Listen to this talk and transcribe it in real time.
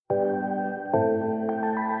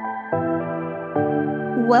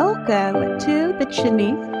Welcome to the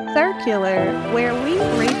Chinese Circular, where we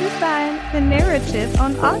redesign the narrative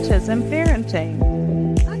on autism parenting.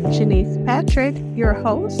 I'm Janice Patrick, your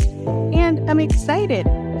host, and I'm excited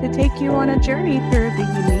to take you on a journey through the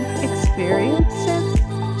unique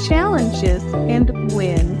experiences, challenges, and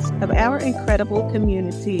wins of our incredible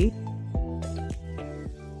community.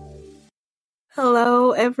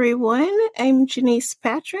 Hello, everyone. I'm Janice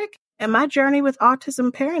Patrick, and my journey with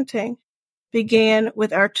autism parenting began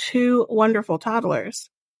with our two wonderful toddlers.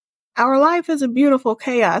 Our life is a beautiful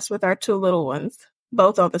chaos with our two little ones,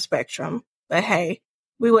 both on the spectrum, but hey,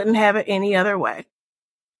 we wouldn't have it any other way.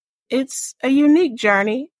 It's a unique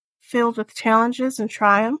journey filled with challenges and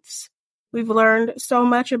triumphs. We've learned so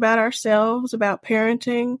much about ourselves, about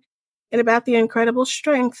parenting, and about the incredible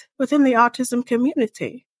strength within the autism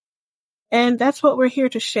community. And that's what we're here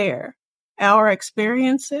to share, our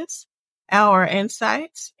experiences, our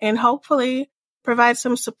insights, and hopefully provide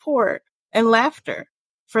some support and laughter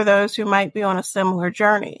for those who might be on a similar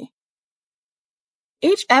journey.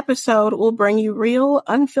 Each episode will bring you real,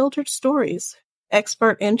 unfiltered stories,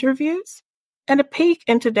 expert interviews, and a peek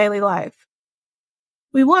into daily life.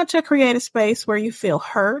 We want to create a space where you feel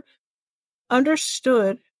heard,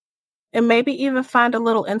 understood, and maybe even find a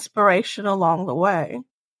little inspiration along the way.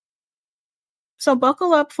 So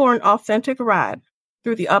buckle up for an authentic ride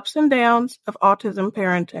through the ups and downs of autism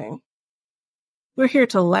parenting. We're here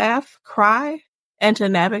to laugh, cry, and to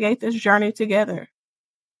navigate this journey together.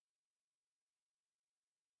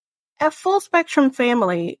 At Full Spectrum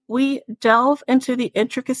Family, we delve into the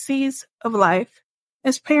intricacies of life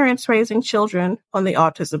as parents raising children on the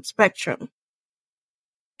autism spectrum.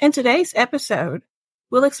 In today's episode,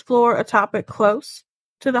 we'll explore a topic close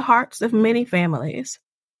to the hearts of many families: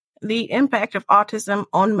 the impact of autism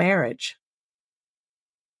on marriage.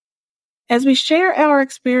 As we share our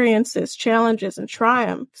experiences, challenges, and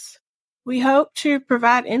triumphs, we hope to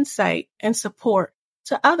provide insight and support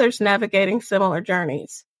to others navigating similar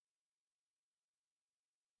journeys.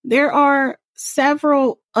 There are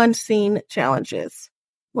several unseen challenges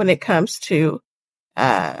when it comes to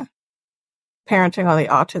parenting on the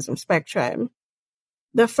autism spectrum.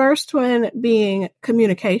 The first one being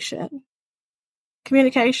communication.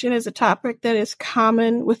 Communication is a topic that is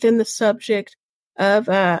common within the subject of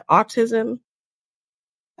autism.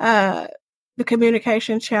 The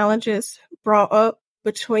communication challenges brought up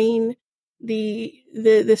between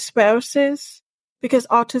the spouses, because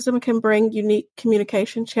autism can bring unique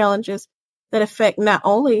communication challenges that affect not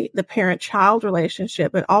only the parent-child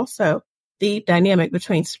relationship, but also the dynamic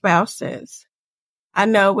between spouses. I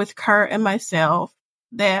know with Kurt and myself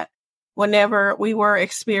that whenever we were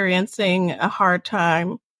experiencing a hard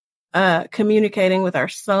time communicating with our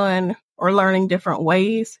son or learning different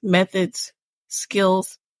ways, methods,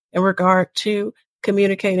 skills in regard to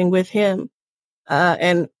communicating with him,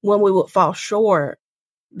 and when we would fall short,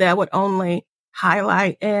 that would only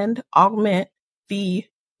highlight and augment the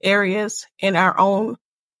areas in our own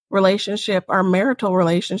relationship, our marital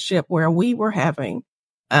relationship, where we were having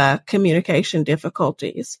communication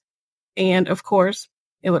difficulties. And of course,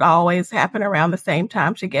 it would always happen around the same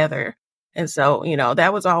time together. And so,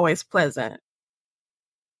 that was always pleasant.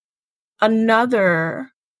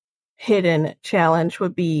 Another hidden challenge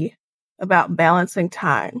would be about balancing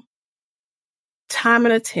time and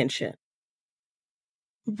attention.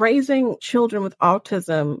 Raising children with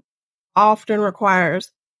autism often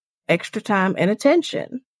requires extra time and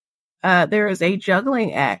attention. There is a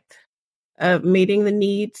juggling act of meeting the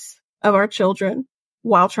needs of our children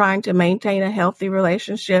while trying to maintain a healthy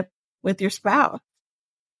relationship with your spouse.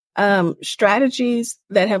 Strategies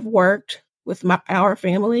that have worked with our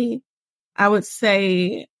family, I would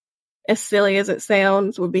say, as silly as it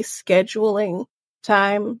sounds, would be scheduling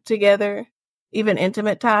time together, even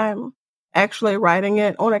intimate time. Actually writing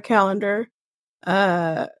it on a calendar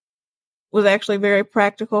was actually very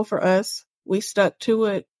practical for us. We stuck to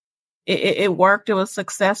it. It worked. It was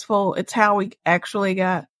successful. It's how we actually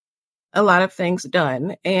got a lot of things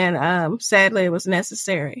done. And sadly, it was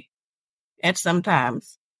necessary at some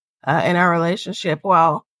times in our relationship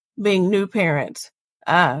while being new parents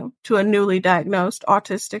to a newly diagnosed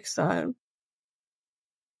autistic son.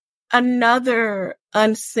 Another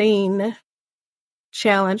unseen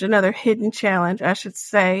challenge, another hidden challenge, I should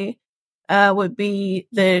say, would be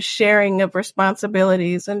the sharing of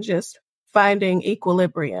responsibilities and just finding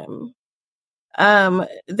equilibrium.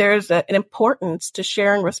 There's an importance to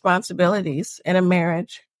sharing responsibilities in a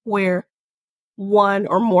marriage where one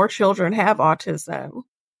or more children have autism.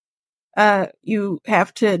 You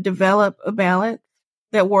have to develop a balance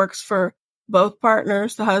that works for both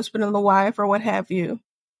partners, the husband and the wife, or what have you.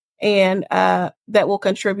 and that will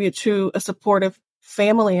contribute to a supportive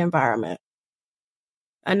family environment.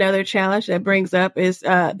 Another challenge that brings up is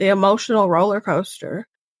the emotional roller coaster.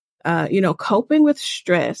 Coping with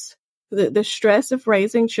stress. The stress of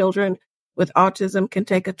raising children with autism can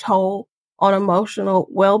take a toll on emotional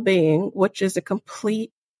well-being, which is a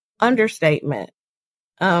complete understatement.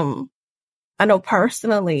 I know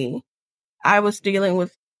personally, I was dealing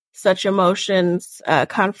with such emotions,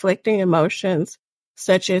 conflicting emotions,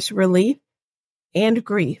 such as relief and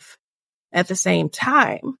grief at the same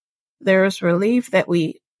time. There is relief that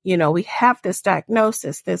we have this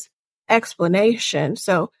diagnosis, this explanation.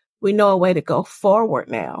 So we know a way to go forward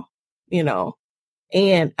now,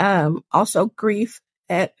 and also grief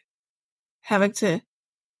at having to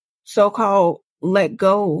so-called let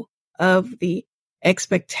go of the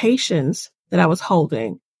expectations that I was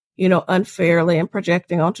holding, unfairly and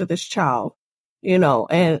projecting onto this child,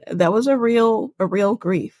 and that was a real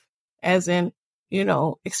grief, as in,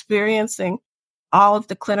 experiencing all of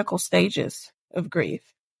the clinical stages of grief.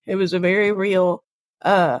 It was a very real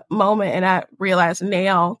moment. And I realize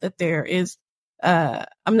now that there is, I'm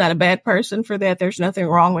not a bad person for that. There's nothing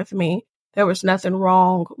wrong with me. There was nothing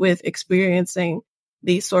wrong with experiencing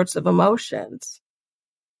these sorts of emotions.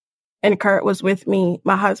 And Kurt was with me.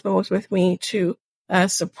 My husband was with me to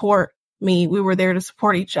support me. We were there to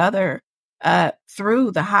support each other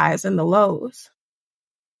through the highs and the lows.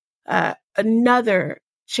 Another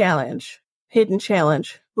hidden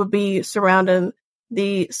challenge, would be surrounding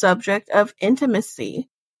the subject of intimacy.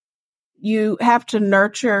 You have to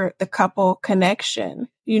nurture the couple connection.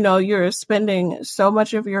 You're spending so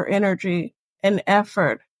much of your energy and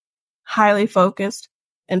effort, highly focused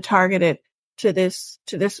and targeted to this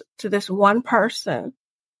one person,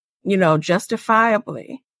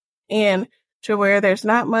 justifiably, and to where there's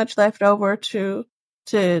not much left over to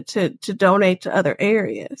donate to other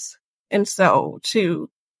areas. And so to,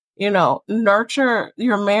 nurture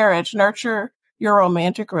your marriage, nurture your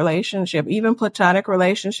romantic relationship, even platonic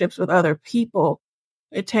relationships with other people,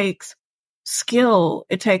 it takes skill,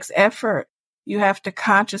 it takes effort. You have to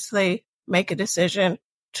consciously make a decision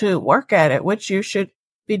to work at it, which you should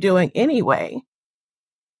be doing anyway.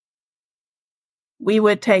 We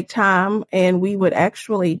would take time and we would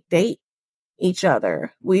actually date each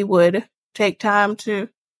other. We would take time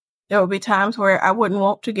there would be times where I wouldn't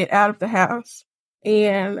want to get out of the house,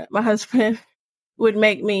 and my husband would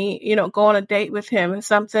make me, go on a date with him.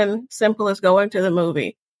 Something simple as going to the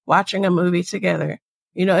movie, watching a movie together.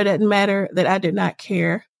 It doesn't matter that I did not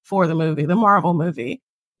care for the movie, the Marvel movie.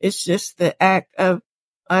 It's just the act of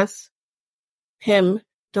him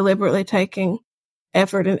deliberately taking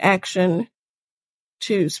effort and action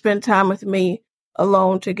to spend time with me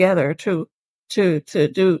alone together, to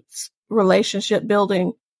do relationship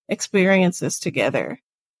building experiences together.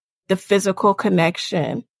 The physical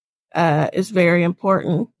connection is very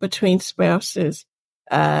important between spouses.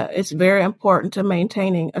 It's very important to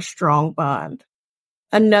maintaining a strong bond.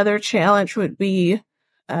 Another challenge would be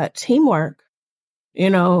teamwork.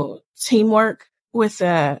 Teamwork with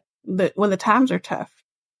when the times are tough.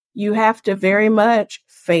 You have to very much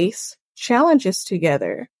face challenges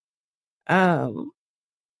together. I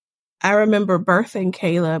remember birthing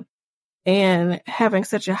Caleb and having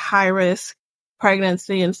such a high risk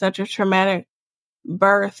pregnancy and such a traumatic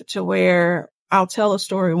birth, to where I'll tell a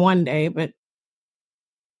story one day, but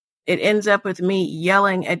it ends up with me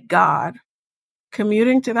yelling at God,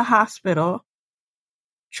 commuting to the hospital,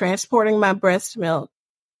 transporting my breast milk,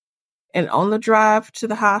 and on the drive to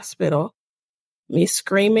the hospital, me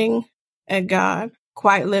screaming at God,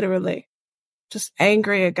 quite literally, just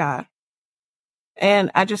angry at God.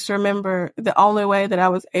 And I just remember the only way that I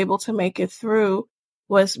was able to make it through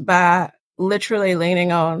was by literally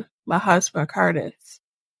leaning on my husband, Curtis.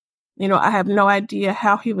 I have no idea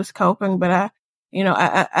how he was coping, but I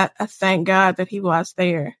thank God that he was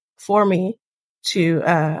there for me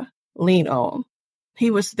to lean on.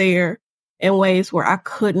 He was there in ways where I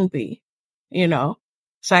couldn't be,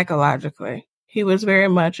 psychologically. He was very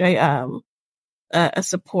much a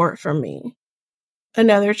support for me.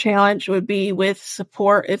 Another challenge would be with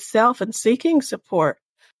support itself and seeking support.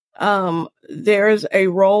 There's a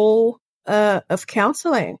role of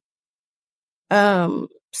counseling.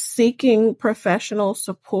 Seeking professional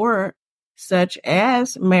support, such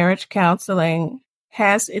as marriage counseling,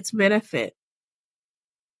 has its benefit.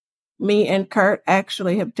 Me and Kurt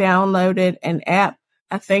actually have downloaded an app.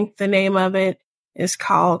 I think the name of it is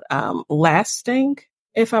called Lasting,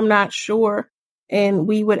 if I'm not sure. And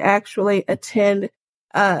we would actually attend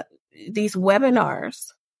these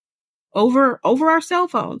webinars over our cell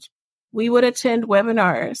phones. We would attend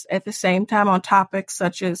webinars at the same time on topics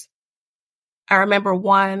such as I remember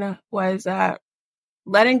one was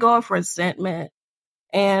letting go of resentment.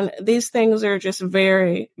 And these things are just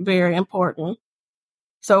very, very important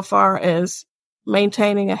so far as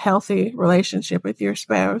maintaining a healthy relationship with your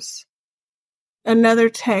spouse. Another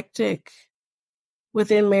tactic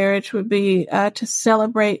within marriage would be to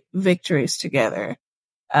celebrate victories together.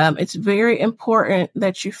 It's very important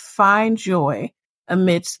that you find joy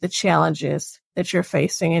amidst the challenges that you're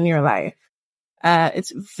facing in your life.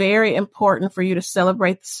 It's very important for you to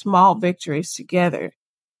celebrate the small victories together.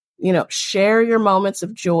 Share your moments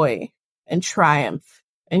of joy and triumph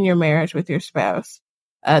in your marriage with your spouse.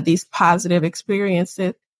 These positive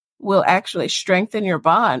experiences will actually strengthen your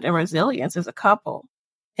bond and resilience as a couple.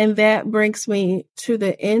 And that brings me to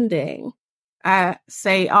the ending. I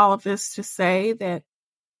say all of this to say that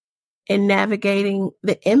in navigating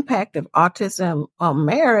the impact of autism on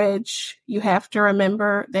marriage, you have to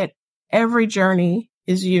remember that every journey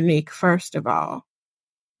is unique, first of all.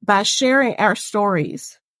 By sharing our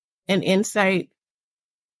stories and insight,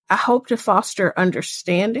 I hope to foster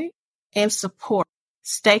understanding and support.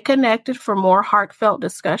 Stay connected for more heartfelt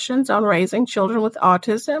discussions on raising children with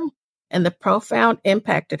autism and the profound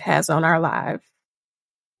impact it has on our lives.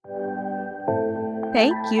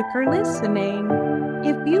 Thank you for listening.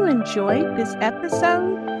 If you enjoyed this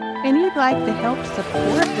episode and you'd like to help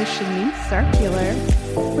support the Shanice Circular,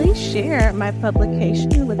 please share my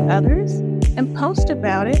publication with others and post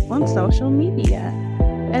about it on social media.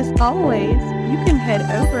 As always, you can head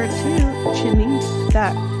over to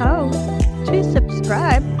shanice.co to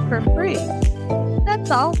subscribe for free. That's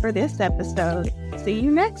all for this episode. See you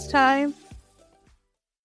next time.